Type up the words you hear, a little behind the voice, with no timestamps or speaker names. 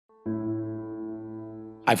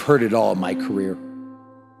I've heard it all in my career.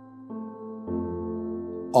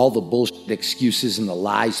 All the bullshit excuses and the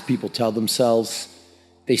lies people tell themselves.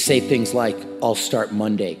 They say things like, I'll start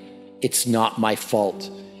Monday. It's not my fault.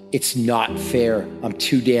 It's not fair. I'm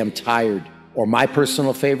too damn tired. Or my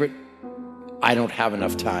personal favorite, I don't have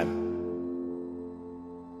enough time.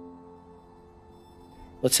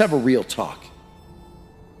 Let's have a real talk.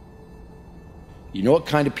 You know what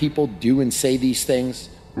kind of people do and say these things?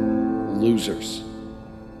 Losers.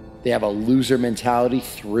 They have a loser mentality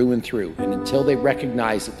through and through. And until they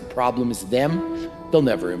recognize that the problem is them, they'll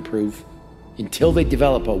never improve. Until they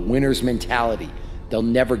develop a winner's mentality, they'll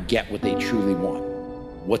never get what they truly want.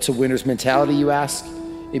 What's a winner's mentality, you ask?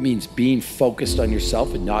 It means being focused on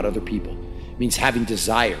yourself and not other people. It means having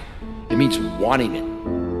desire. It means wanting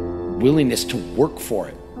it, willingness to work for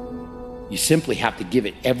it. You simply have to give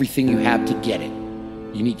it everything you have to get it.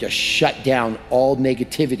 You need to shut down all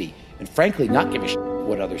negativity and frankly not give a shit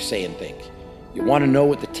what others say and think. You want to know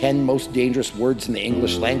what the 10 most dangerous words in the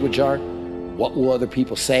English language are? What will other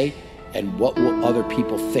people say? And what will other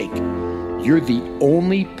people think? You're the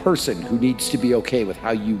only person who needs to be okay with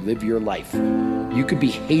how you live your life. You could be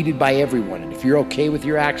hated by everyone, and if you're okay with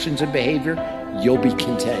your actions and behavior, you'll be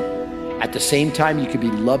content. At the same time, you could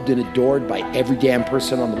be loved and adored by every damn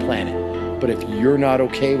person on the planet. But if you're not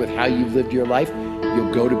okay with how you've lived your life,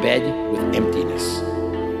 you'll go to bed with emptiness.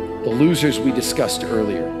 The losers we discussed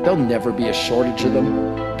earlier, there'll never be a shortage of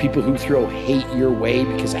them. People who throw hate your way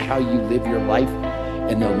because of how you live your life,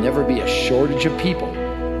 and there'll never be a shortage of people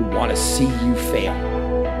who want to see you fail.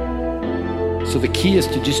 So the key is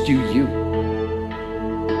to just do you.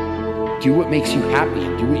 Do what makes you happy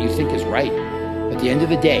and do what you think is right. At the end of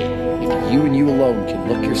the day, if you and you alone can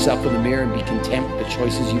look yourself in the mirror and be content with the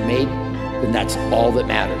choices you made, then that's all that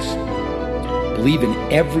matters. Believe in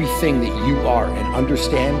everything that you are and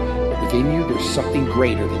understand that within you there's something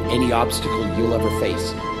greater than any obstacle you'll ever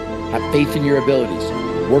face. Have faith in your abilities.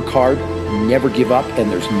 Work hard, never give up, and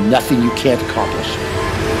there's nothing you can't accomplish.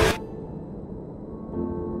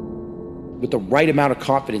 With the right amount of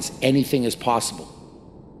confidence, anything is possible.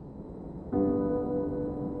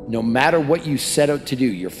 No matter what you set out to do,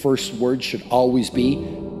 your first word should always be,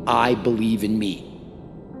 I believe in me.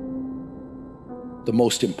 The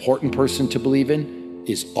most important person to believe in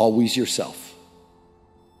is always yourself.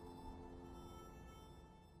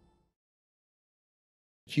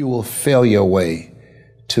 You will fail your way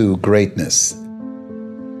to greatness.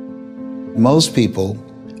 Most people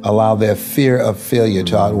allow their fear of failure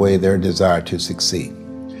to outweigh their desire to succeed.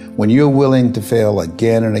 When you're willing to fail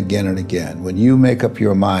again and again and again, when you make up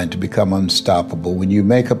your mind to become unstoppable, when you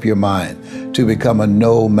make up your mind to become a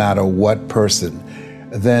no matter what person,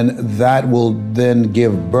 then that will then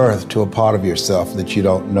give birth to a part of yourself that you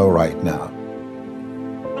don't know right now.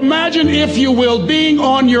 Imagine, if you will, being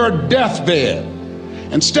on your deathbed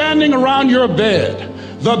and standing around your bed,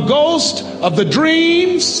 the ghost of the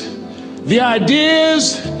dreams, the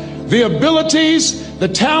ideas, the abilities, the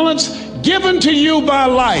talents given to you by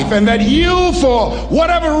life, and that you, for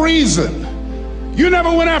whatever reason, you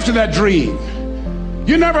never went after that dream.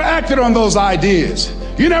 You never acted on those ideas.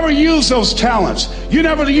 You never used those talents. You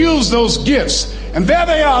never used those gifts. And there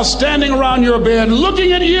they are standing around your bed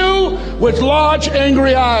looking at you with large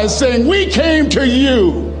angry eyes saying, we came to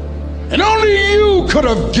you and only you could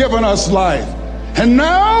have given us life. And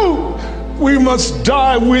now we must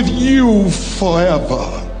die with you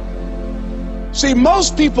forever. See,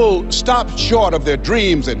 most people stop short of their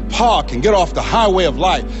dreams and park and get off the highway of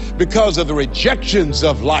life because of the rejections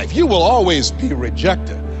of life. You will always be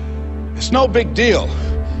rejected. It's no big deal.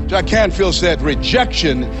 Jack Canfield said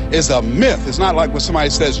rejection is a myth. It's not like when somebody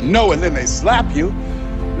says no and then they slap you.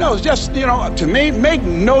 No, it's just, to me, make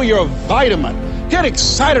no your vitamin. Get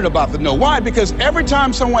excited about the no. Why? Because every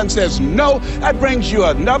time someone says no, that brings you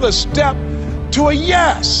another step to a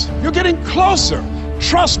yes. You're getting closer.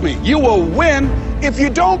 Trust me, you will win if you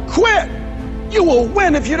don't quit. You will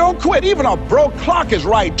win if you don't quit. Even a broke clock is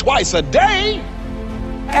right twice a day.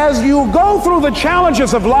 As you go through the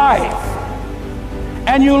challenges of life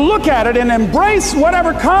and you look at it and embrace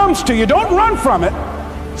whatever comes to you, don't run from it.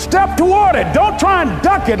 Step toward it. Don't try and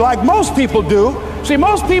duck it like most people do. See,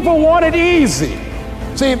 most people want it easy.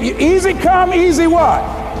 See, if easy come, easy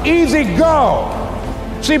what? Easy go.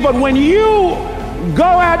 See, but when you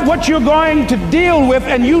go at what you're going to deal with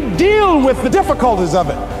and you deal with the difficulties of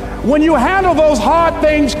it, when you handle those hard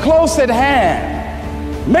things close at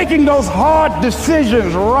hand, making those hard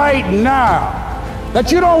decisions right now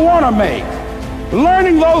that you don't want to make,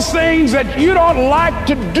 learning those things that you don't like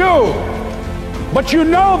to do, but you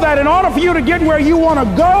know that in order for you to get where you want to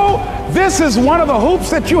go, this is one of the hoops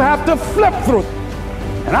that you have to flip through.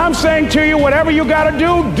 And I'm saying to you, whatever you got to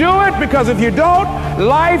do, do it, because if you don't,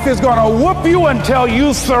 life is going to whoop you until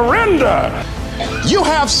you surrender. You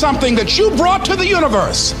have something that you brought to the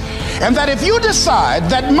universe, and that if you decide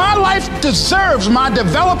that my life deserves my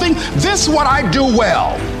developing this what I do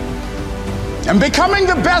well, and becoming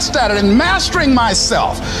the best at it, and mastering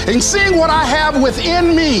myself, and seeing what I have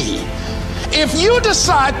within me, if you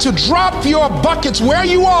decide to drop your buckets where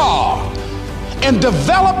you are and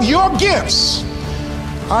develop your gifts,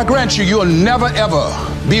 I grant you, you'll never ever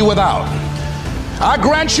be without. I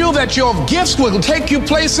grant you that your gifts will take you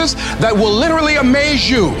places that will literally amaze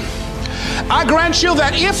you. I grant you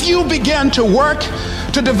that if you begin to work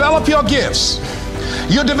to develop your gifts,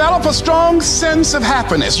 you'll develop a strong sense of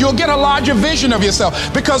happiness. You'll get a larger vision of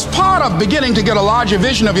yourself, because part of beginning to get a larger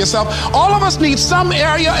vision of yourself, all of us need some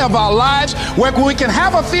area of our lives where we can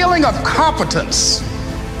have a feeling of competence.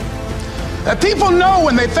 That people know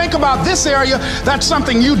when they think about this area, that's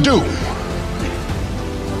something you do.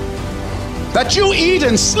 That you eat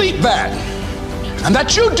and sleep that. And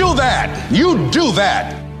that you do that. You do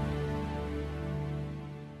that.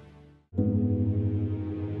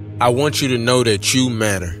 I want you to know that you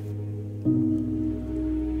matter.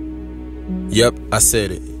 Yep, I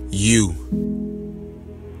said it. You.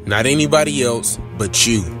 Not anybody else, but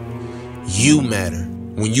you. You matter.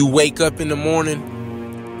 When you wake up in the morning,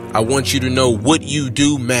 I want you to know what you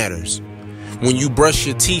do matters. When you brush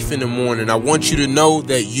your teeth in the morning, I want you to know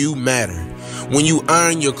that you matter. When you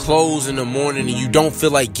iron your clothes in the morning and you don't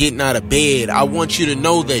feel like getting out of bed, I want you to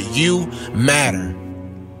know that you matter.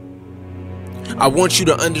 I want you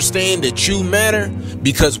to understand that you matter,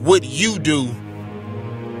 because what you do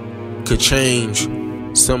could change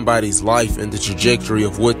somebody's life and the trajectory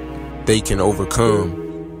of what they can overcome.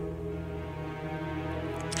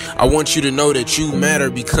 I want you to know that you matter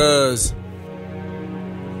because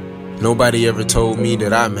nobody ever told me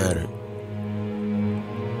that I mattered.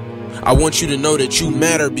 I want you to know that you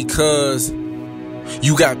matter because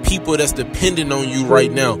you got people that's dependent on you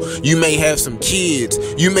right now. You may have some kids.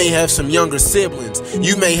 You may have some younger siblings.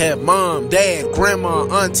 You may have mom, dad, grandma,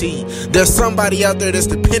 auntie. There's somebody out there that's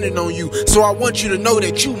dependent on you. So I want you to know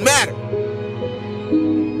that you matter.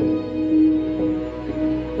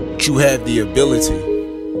 You have the ability.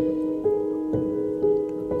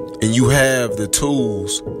 And you have the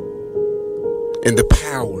tools and the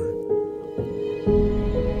power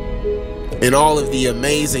and all of the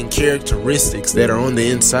amazing characteristics that are on the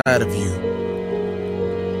inside of you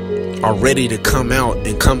are ready to come out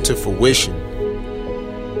and come to fruition,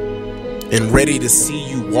 and ready to see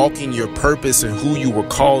you walking your purpose and who you were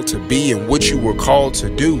called to be and what you were called to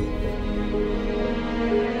do.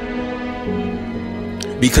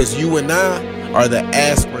 Because you and I are the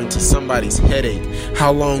aspirin to somebody's headache.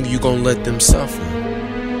 How long are you gonna let them suffer?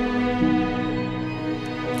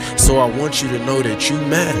 So I want you to know that you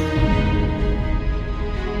matter.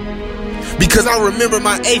 Because I remember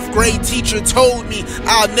my 8th grade teacher told me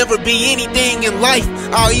I'll never be anything in life.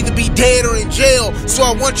 I'll either be dead or in jail. So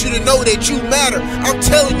I want you to know that you matter. I'm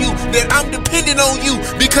telling you that I'm dependent on you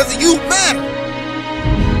because you matter.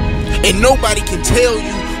 And nobody can tell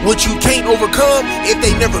you what you can't overcome if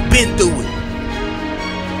they never been through it.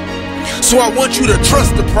 So I want you to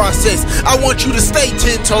trust the process. I want you to stay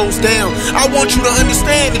 10 toes down. I want you to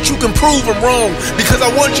understand that you can prove them wrong, because I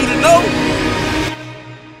want you to know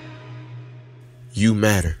you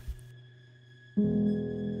matter.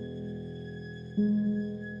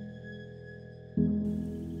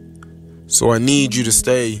 So I need you to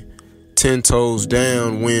stay 10 toes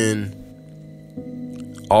down when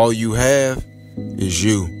all you have is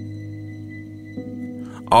you.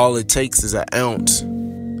 All it takes is an ounce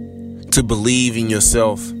to believe in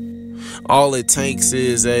yourself. All it takes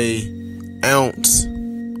is an ounce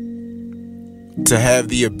to have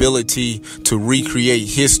the ability to recreate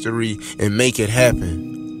history and make it happen.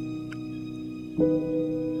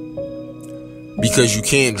 Because you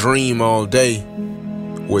can't dream all day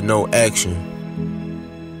with no action.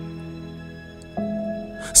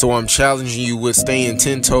 So I'm challenging you with staying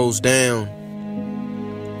 10 toes down,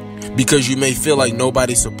 because you may feel like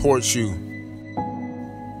nobody supports you,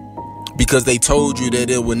 because they told you that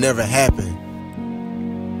it would never happen.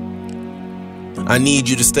 I need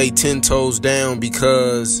you to stay 10 toes down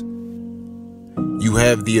because you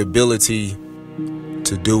have the ability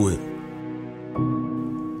to do it.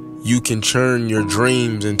 You can turn your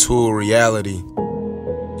dreams into a reality.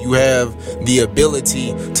 You have the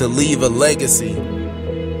ability to leave a legacy.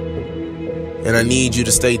 And I need you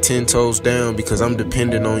to stay 10 toes down because I'm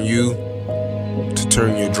dependent on you to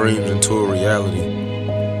turn your dreams into a reality.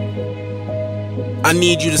 I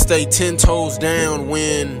need you to stay 10 toes down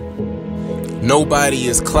when Nobody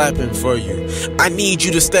is clapping for you. I need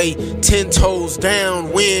you to stay 10 toes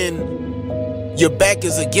down when your back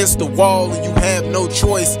is against the wall and you have no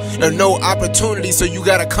choice or no opportunity, so you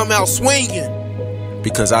gotta come out swinging.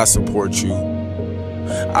 Because I support you.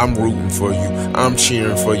 I'm rooting for you. I'm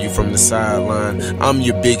cheering for you from the sideline. I'm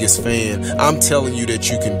your biggest fan. I'm telling you that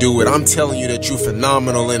you can do it. I'm telling you that you're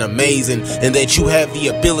phenomenal and amazing, and that you have the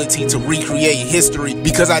ability to recreate history,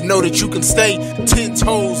 because I know that you can stay 10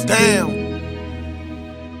 toes down.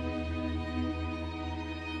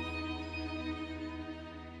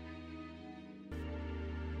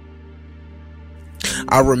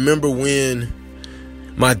 I remember when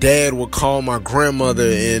my dad would call my grandmother,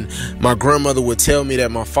 and my grandmother would tell me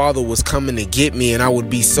that my father was coming to get me, and I would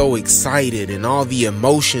be so excited, and all the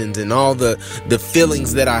emotions and all the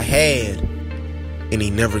feelings that I had, and he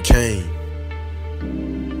never came.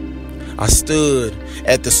 I stood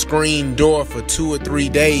at the screen door for 2 or 3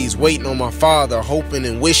 days waiting on my father, hoping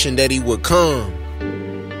and wishing that he would come,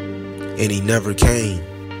 and he never came.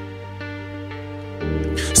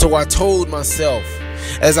 So I told myself,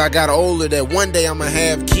 as I got older, that one day I'm gonna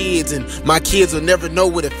have kids, and my kids will never know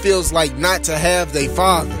what it feels like not to have their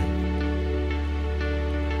father.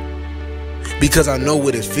 Because I know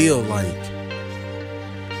what it feels like.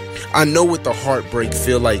 I know what the heartbreak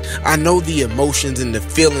feel like. I know the emotions and the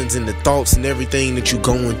feelings and the thoughts and everything that you're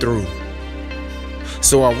going through.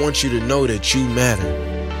 So I want you to know that you matter.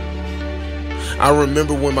 I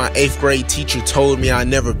remember when my 8th grade teacher told me I'd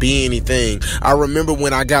never be anything. I remember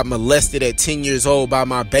when I got molested at 10 years old by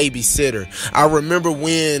my babysitter. I remember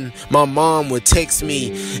when my mom would text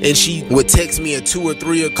me, and she would text me at 2 or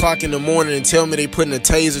 3 o'clock in the morning and tell me they putting a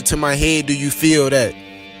taser to my head. Do you feel that?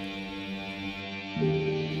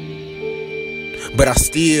 But I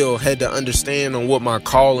still had to understand on what my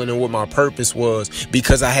calling and what my purpose was,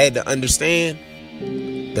 because I had to understand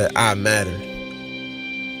that I mattered.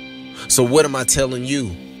 So what am I telling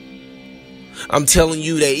you? I'm telling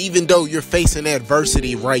you that even though you're facing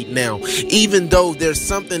adversity right now, even though there's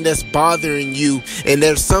something that's bothering you and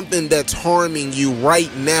there's something that's harming you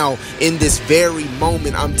right now in this very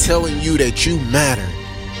moment, I'm telling you that you matter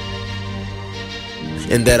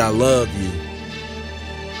and that I love you.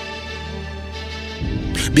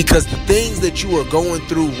 Because the things that you are going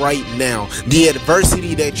through right now, the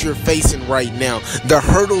adversity that you're facing right now, the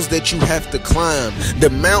hurdles that you have to climb, the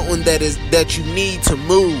mountain that you need to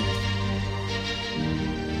move,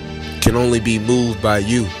 can only be moved by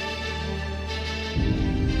you.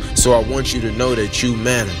 So I want you to know that you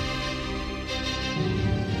matter.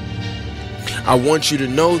 I want you to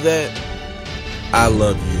know that I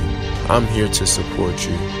love you. I'm here to support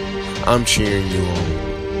you. I'm cheering you on.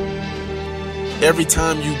 Every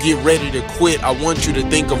time you get ready to quit, I want you to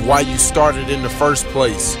think of why you started in the first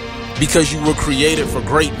place. Because you were created for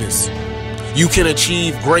greatness. You can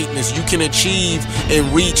achieve greatness. You can achieve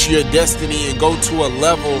and reach your destiny and go to a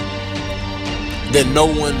level that no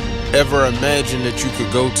one ever imagined that you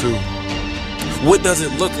could go to. What does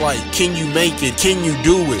it look like? Can you make it? Can you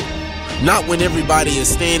do it? Not when everybody is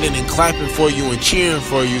standing and clapping for you and cheering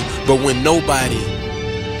for you, but when nobody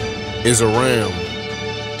is around.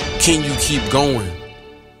 Can you keep going?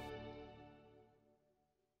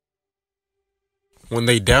 When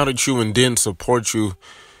they doubted you and didn't support you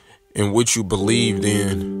in what you believed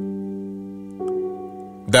in,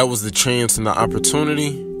 that was the chance and the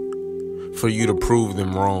opportunity for you to prove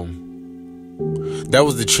them wrong. That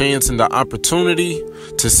was the chance and the opportunity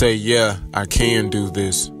to say, yeah, I can do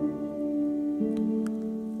this.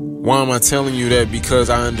 Why am I telling you that?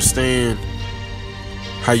 Because I understand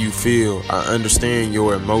how you feel. I understand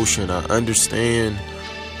your emotion. I understand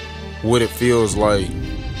what it feels like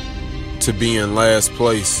to be in last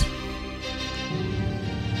place.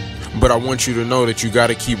 But I want you to know that you got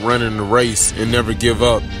to keep running the race and never give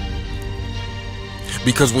up.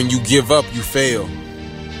 Because when you give up, you fail.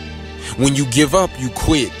 When you give up, you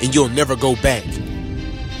quit and you'll never go back.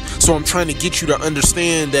 So I'm trying to get you to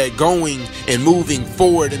understand that going and moving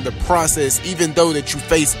forward in the process, even though that you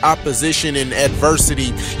face opposition and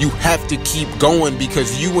adversity, you have to keep going,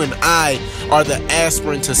 because you and I are the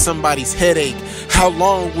aspirin to somebody's headache. How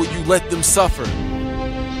long will you let them suffer?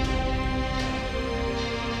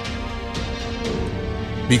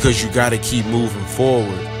 Because you got to keep moving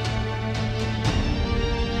forward.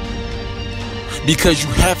 Because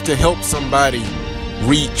you have to help somebody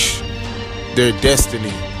reach their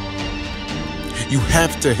destiny. You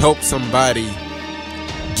have to help somebody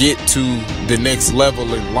get to the next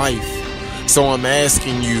level in life. So I'm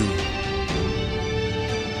asking you,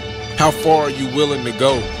 how far are you willing to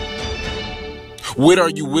go? What are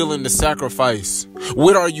you willing to sacrifice?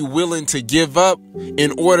 What are you willing to give up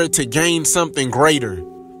in order to gain something greater?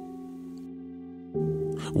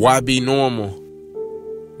 Why be normal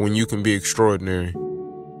when you can be extraordinary?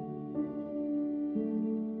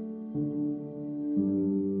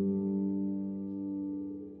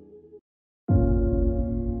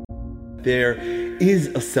 There is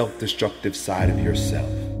a self-destructive side of yourself.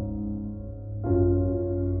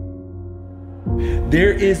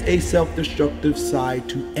 There is a self-destructive side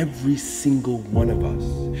to every single one of us.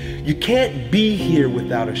 You can't be here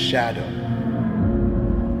without a shadow.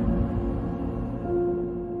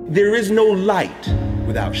 There is no light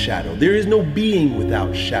without shadow. There is no being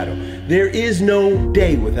without shadow. There is no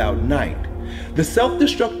day without night. The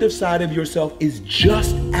self-destructive side of yourself is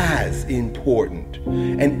just as important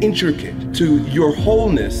and intricate to your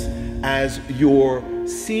wholeness as your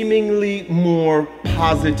seemingly more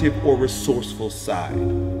positive or resourceful side.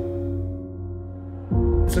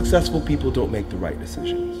 Successful people don't make the right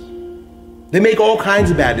decisions. They make all kinds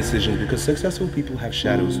of bad decisions because successful people have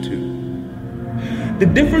shadows too. The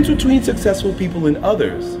difference between successful people and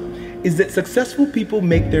others is that successful people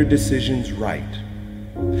make their decisions right.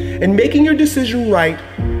 And making your decision right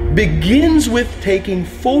begins with taking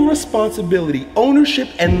full responsibility, ownership,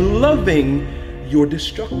 and loving your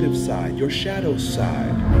destructive side, your shadow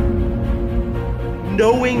side.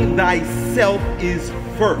 Knowing thyself is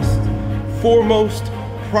first, foremost,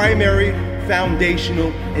 primary,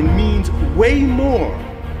 foundational, and means way more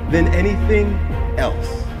than anything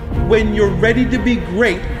else. When you're ready to be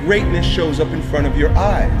great, greatness shows up in front of your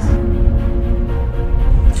eyes.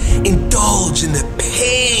 Indulge in the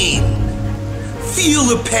pain. Feel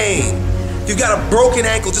the pain. If you got a broken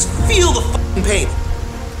ankle, just feel the fucking pain.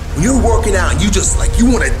 When you're working out and you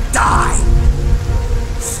want to die,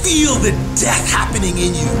 feel the death happening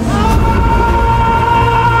in you.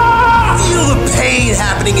 Feel the pain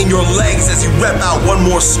happening in your legs as you rep out one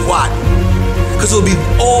more squat. Because it'll be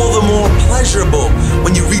all the more pleasurable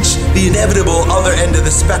when you reach the inevitable other end of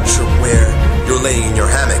the spectrum where you're laying in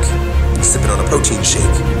your hammock, sipping on a protein shake.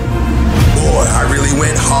 Boy, I really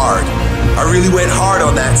went hard. I really went hard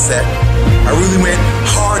on that set. I really went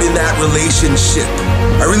hard in that relationship.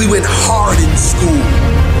 I really went hard in school.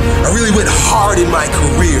 I really went hard in my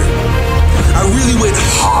career. I really went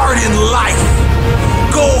hard in life.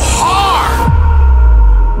 Go hard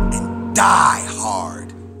and die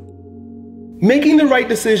hard. Making the right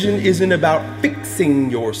decision isn't about fixing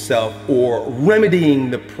yourself or remedying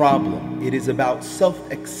the problem. It is about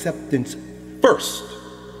self-acceptance first.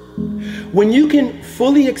 When you can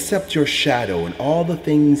fully accept your shadow and all the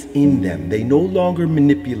things in them, they no longer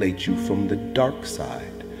manipulate you from the dark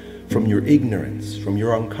side, from your ignorance, from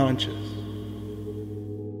your unconscious.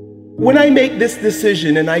 When I make this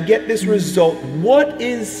decision and I get this result, what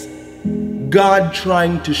is God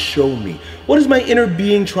trying to show me? What is my inner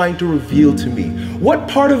being trying to reveal to me? What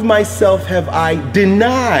part of myself have I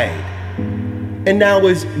denied and now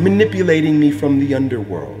is manipulating me from the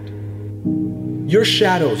underworld? Your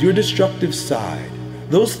shadows, your destructive side,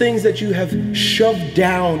 those things that you have shoved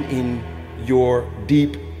down in your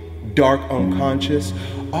deep, dark unconscious,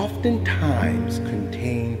 oftentimes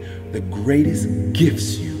contain the greatest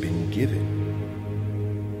gifts you've been given.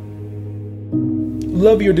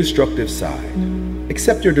 Love your destructive side.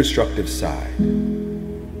 Accept your destructive side.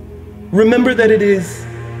 Remember that it is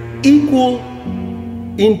equal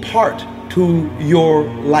in part to your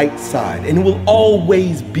light side, and it will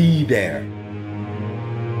always be there.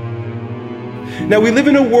 Now, we live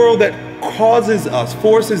in a world that causes us,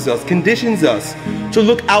 forces us, conditions us to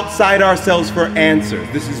look outside ourselves for answers.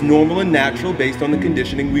 This is normal and natural based on the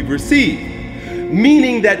conditioning we've received.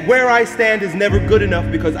 Meaning that where I stand is never good enough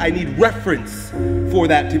because I need reference for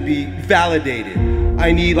that to be validated.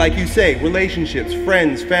 I need, like you say, relationships,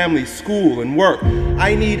 friends, family, school, and work.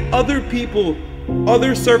 I need other people,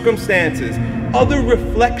 other circumstances, other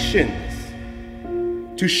reflections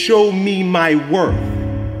to show me my worth.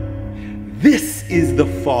 This is the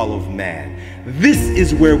fall of man. This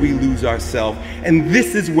is where we lose ourselves, and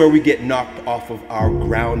this is where we get knocked off of our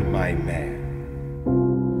ground, my man.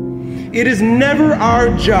 It is never our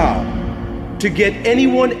job to get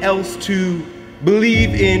anyone else to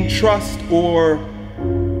believe in, trust, or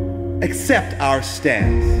accept our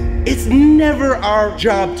stance. It's never our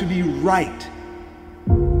job to be right.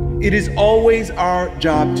 It is always our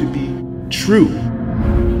job to be true.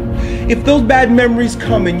 If those bad memories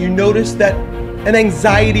come and you notice that an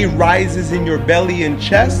anxiety rises in your belly and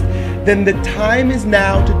chest, then the time is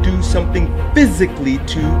now to do something physically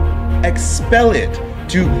to expel it,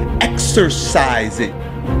 to exercise it.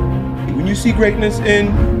 When you see greatness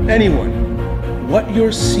in anyone, what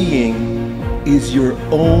you're seeing is your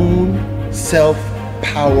own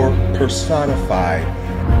power personified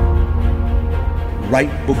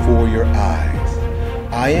right before your eyes.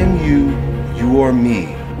 I am you, you are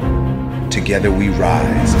me. Together we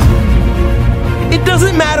rise. It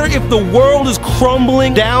doesn't matter if the world is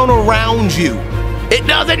crumbling down around you. It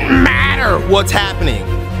doesn't matter what's happening.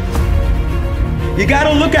 You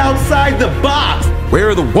gotta look outside the box. Where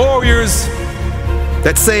are the warriors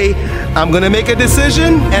that say, I'm gonna make a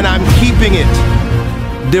decision and I'm keeping it?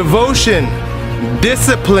 Devotion,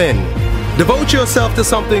 discipline. Devote yourself to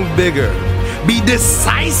something bigger. Be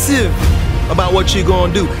decisive about what you're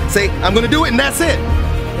gonna do. Say, I'm gonna do it and that's it.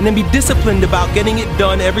 And then be disciplined about getting it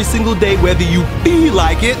done every single day, whether you feel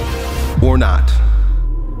like it or not.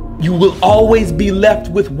 You will always be left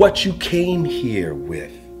with what you came here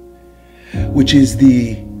with, which is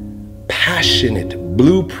the passionate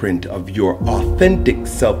blueprint of your authentic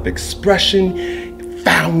self-expression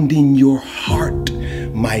found in your heart,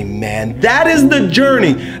 my man. That is the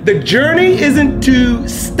journey. The journey isn't to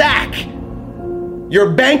stack your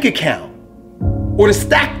bank account or to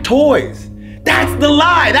stack toys. That's the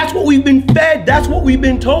lie. That's what we've been fed. That's what we've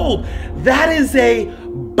been told. That is a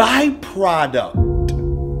byproduct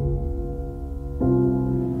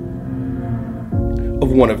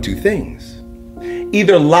of one of two things.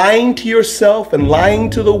 Either lying to yourself and lying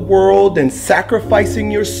to the world and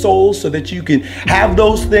sacrificing your soul so that you can have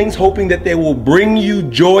those things, hoping that they will bring you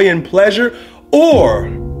joy and pleasure, or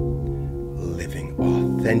living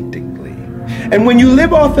authentically. And when you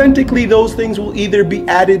live authentically, those things will either be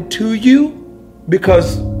added to you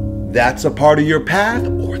because that's a part of your path,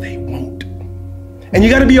 or they won't. And you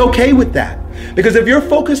got to be okay with that. Because if you're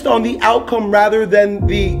focused on the outcome rather than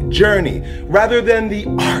the journey, rather than the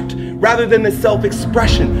art, rather than the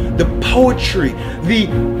self-expression, the poetry, the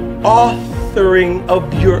authoring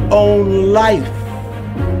of your own life,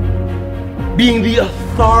 being the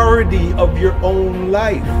authority of your own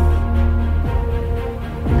life,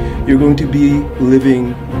 you're going to be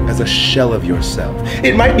living as a shell of yourself.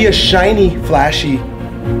 It might be a shiny, flashy,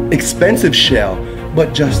 expensive shell,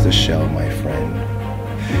 but just a shell, my friend.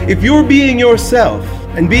 If you're being yourself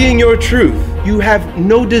and being your truth, you have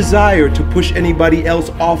no desire to push anybody else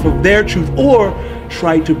off of their truth or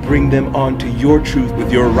try to bring them onto your truth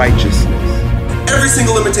with your righteousness. Every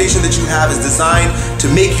single limitation that you have is designed to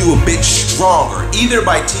make you a bit stronger, either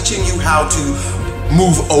by teaching you how to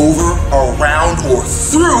move over, around, or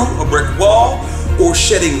through a brick wall, or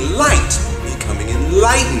shedding light, becoming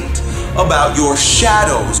enlightened about your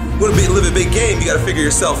shadows. You want to live a big game, you got to figure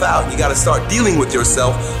yourself out. You got to start dealing with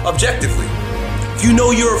yourself objectively. If you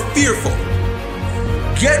know you're fearful,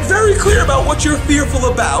 get very clear about what you're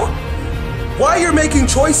fearful about, why you're making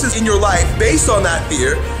choices in your life based on that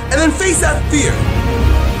fear, and then face that fear.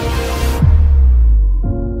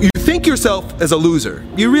 You think yourself as a loser.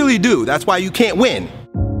 You really do. That's why you can't win.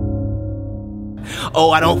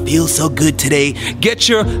 Oh, I don't feel so good today. Get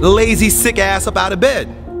your lazy, sick ass up out of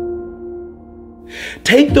bed.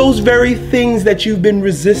 Take those very things that you've been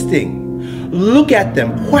resisting. Look at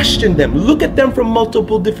them, question them, look at them from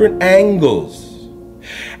multiple different angles,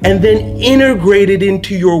 and then integrate it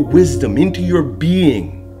into your wisdom, into your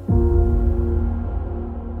being.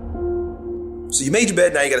 So you made your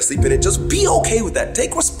bed, now you gotta sleep in it. Just be okay with that.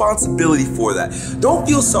 Take responsibility for that. Don't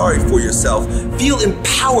feel sorry for yourself. Feel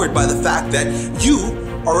empowered by the fact that you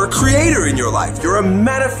are a creator in your life. You're a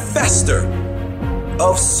manifester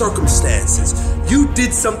of circumstances. You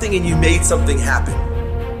did something and you made something happen.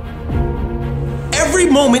 Every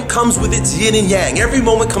moment comes with its yin and yang. Every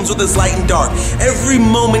moment comes with its light and dark. Every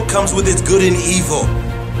moment comes with its good and evil.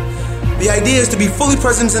 The idea is to be fully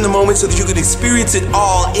present in the moment so that you can experience it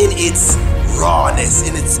all in its rawness,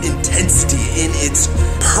 in its intensity, in its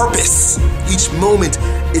purpose. Each moment,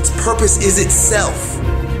 its purpose is itself.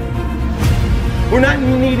 We're not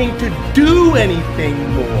needing to do anything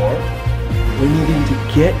more. We're needing to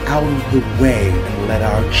get out of the way and let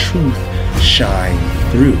our truth shine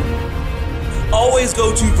through. Always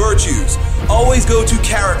go to virtues. Always go to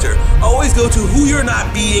character. Always go to who you're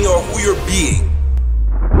not being or who you're being.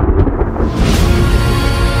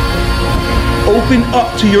 Open up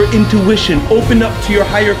to your intuition, open up to your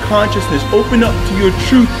higher consciousness, open up to your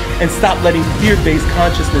truth, and stop letting fear-based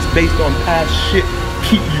consciousness based on past shit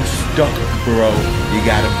keep you stuck, bro. You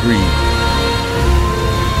gotta breathe.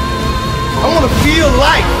 I wanna feel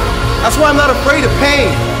life. That's why I'm not afraid of pain.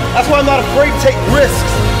 That's why I'm not afraid to take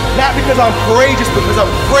risks. Not because I'm courageous, because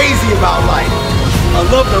I'm crazy about life. I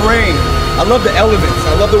love the rain. I love the elements.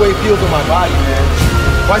 I love the way it feels on my body, man.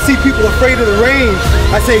 When I see people afraid of the rain,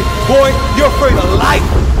 I say, boy, you're afraid of life.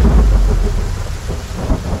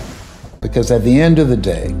 Because at the end of the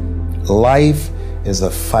day, life is a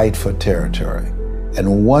fight for territory.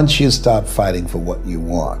 And once you stop fighting for what you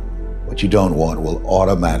want, what you don't want will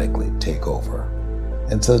automatically take over.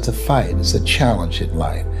 And so it's a fight, it's a challenge in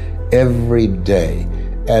life every day.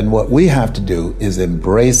 And what we have to do is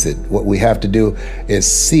embrace it. What we have to do is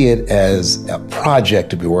see it as a project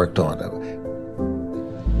to be worked on.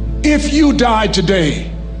 If you died today,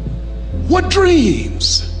 what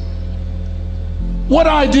dreams, what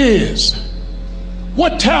ideas,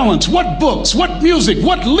 what talents, what books, what music,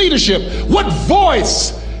 what leadership, what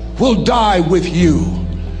voice will die with you?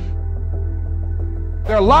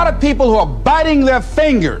 There are a lot of people who are biting their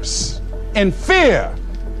fingers in fear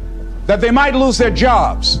that they might lose their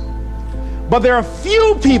jobs. But there are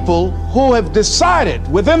few people who have decided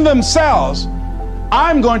within themselves,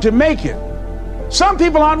 I'm going to make it. Some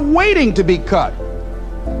people aren't waiting to be cut.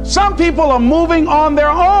 Some people are moving on their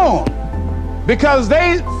own because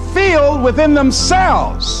they feel within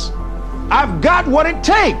themselves, I've got what it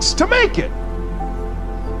takes to make it.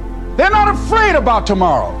 They're not afraid about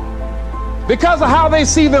tomorrow because of how they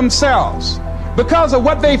see themselves, because of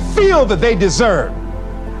what they feel that they deserve,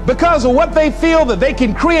 because of what they feel that they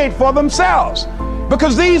can create for themselves.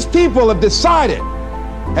 Because these people have decided,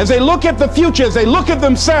 as they look at the future, as they look at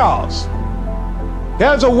themselves,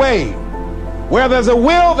 there's a way. Where there's a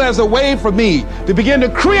will, there's a way for me to begin to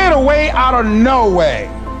create a way out of no way.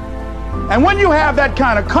 And when you have that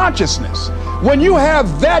kind of consciousness, when you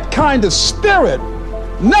have that kind of spirit,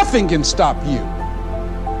 nothing can stop you.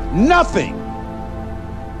 Nothing.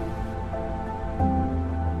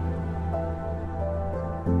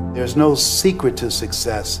 There's no secret to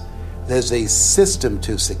success. There's a system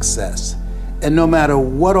to success. And no matter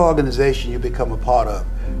what organization you become a part of,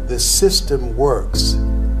 the system works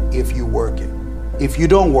if you work it. If you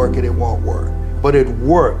don't work it, it won't work. But it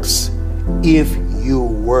works if you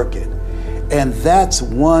work it. And that's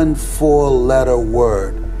one 4-letter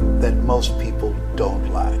word that most people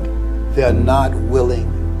don't like. They're not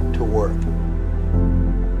willing to work.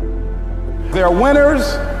 There are winners,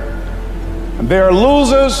 and there are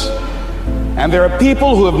losers, and there are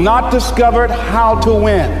people who have not discovered how to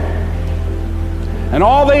win. And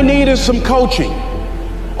all they need is some coaching.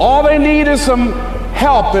 All they need is some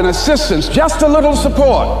help and assistance, just a little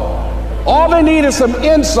support. All they need is some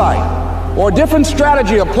insight or a different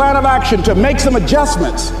strategy, a plan of action to make some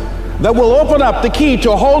adjustments that will open up the key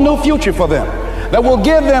to a whole new future for them, that will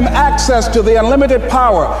give them access to the unlimited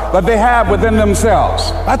power that they have within themselves.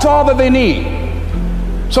 That's all that they need.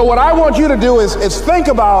 So what I want you to do is think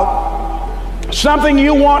about something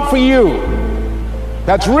you want for you,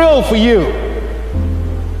 that's real for you,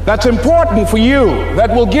 that's important for you,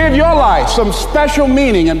 that will give your life some special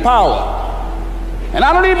meaning and power. And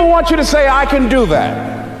I don't even want you to say, I can do that.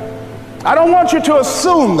 I don't want you to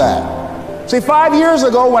assume that. See, 5 years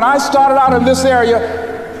ago when I started out in this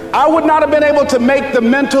area, I would not have been able to make the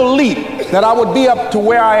mental leap that I would be up to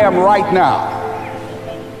where I am right now.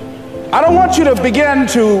 I don't want you to begin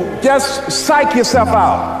to just psych yourself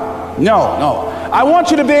out. No. I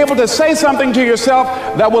want you to be able to say something to yourself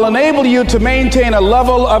that will enable you to maintain a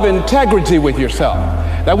level of integrity with yourself.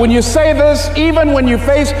 That when you say this, even when you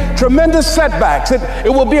face tremendous setbacks, it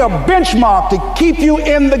will be a benchmark to keep you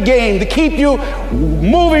in the game, to keep you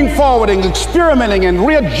moving forward and experimenting and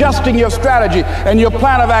readjusting your strategy and your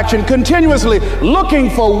plan of action, continuously looking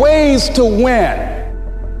for ways to win.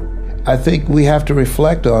 I think we have to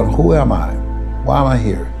reflect on, who am I? Why am I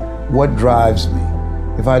here? What drives me?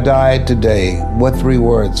 If I died today, what 3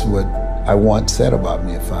 words would I want said about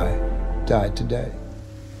me if I died today?